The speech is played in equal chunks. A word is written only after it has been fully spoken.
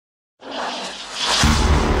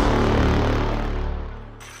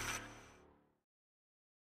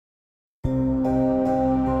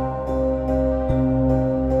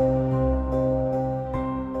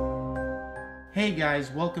guys,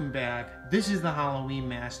 welcome back. This is the Halloween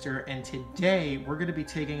Master, and today we're going to be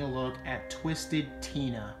taking a look at Twisted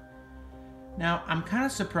Tina. Now, I'm kind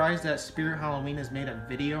of surprised that Spirit Halloween has made a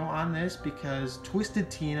video on this because Twisted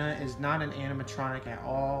Tina is not an animatronic at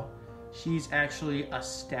all. She's actually a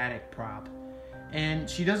static prop. And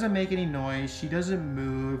she doesn't make any noise, she doesn't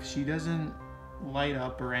move, she doesn't light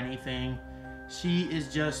up or anything. She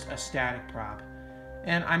is just a static prop.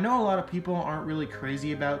 And I know a lot of people aren't really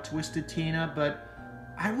crazy about Twisted Tina, but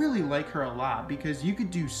I really like her a lot because you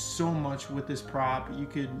could do so much with this prop. You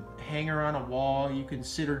could hang her on a wall, you can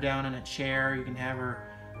sit her down in a chair, you can have her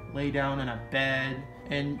lay down in a bed,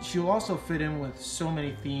 and she'll also fit in with so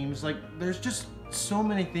many themes. Like, there's just so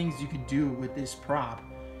many things you could do with this prop,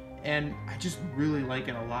 and I just really like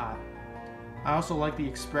it a lot. I also like the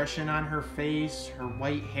expression on her face, her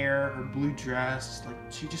white hair, her blue dress. Like,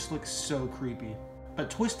 she just looks so creepy. But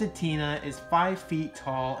Twisted Tina is 5 feet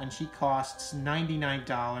tall and she costs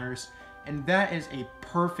 $99, and that is a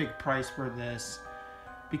perfect price for this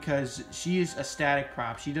because she is a static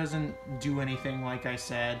prop. She doesn't do anything, like I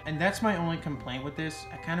said, and that's my only complaint with this.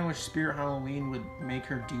 I kind of wish Spirit Halloween would make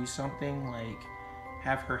her do something, like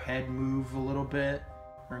have her head move a little bit,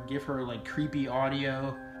 or give her like creepy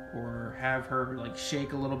audio, or have her like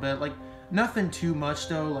shake a little bit. Like, nothing too much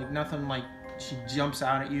though, like nothing like she jumps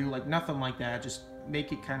out at you, like nothing like that. Just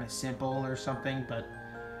make it kind of simple or something. But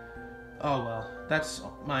oh well, that's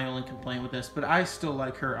my only complaint with this, but I still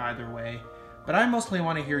like her either way. But I mostly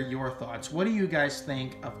want to hear your thoughts. What do you guys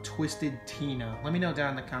think of Twisted Tina? Let me know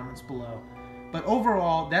down in the comments below. But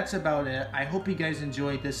overall, that's about it. I hope you guys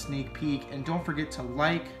enjoyed this sneak peek, and don't forget to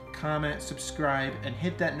like, comment, subscribe, and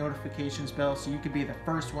hit that notifications bell so you can be the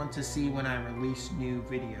first one to see when I release new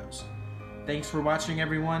videos. Thanks for watching,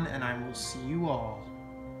 everyone, and I will see you all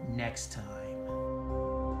next time.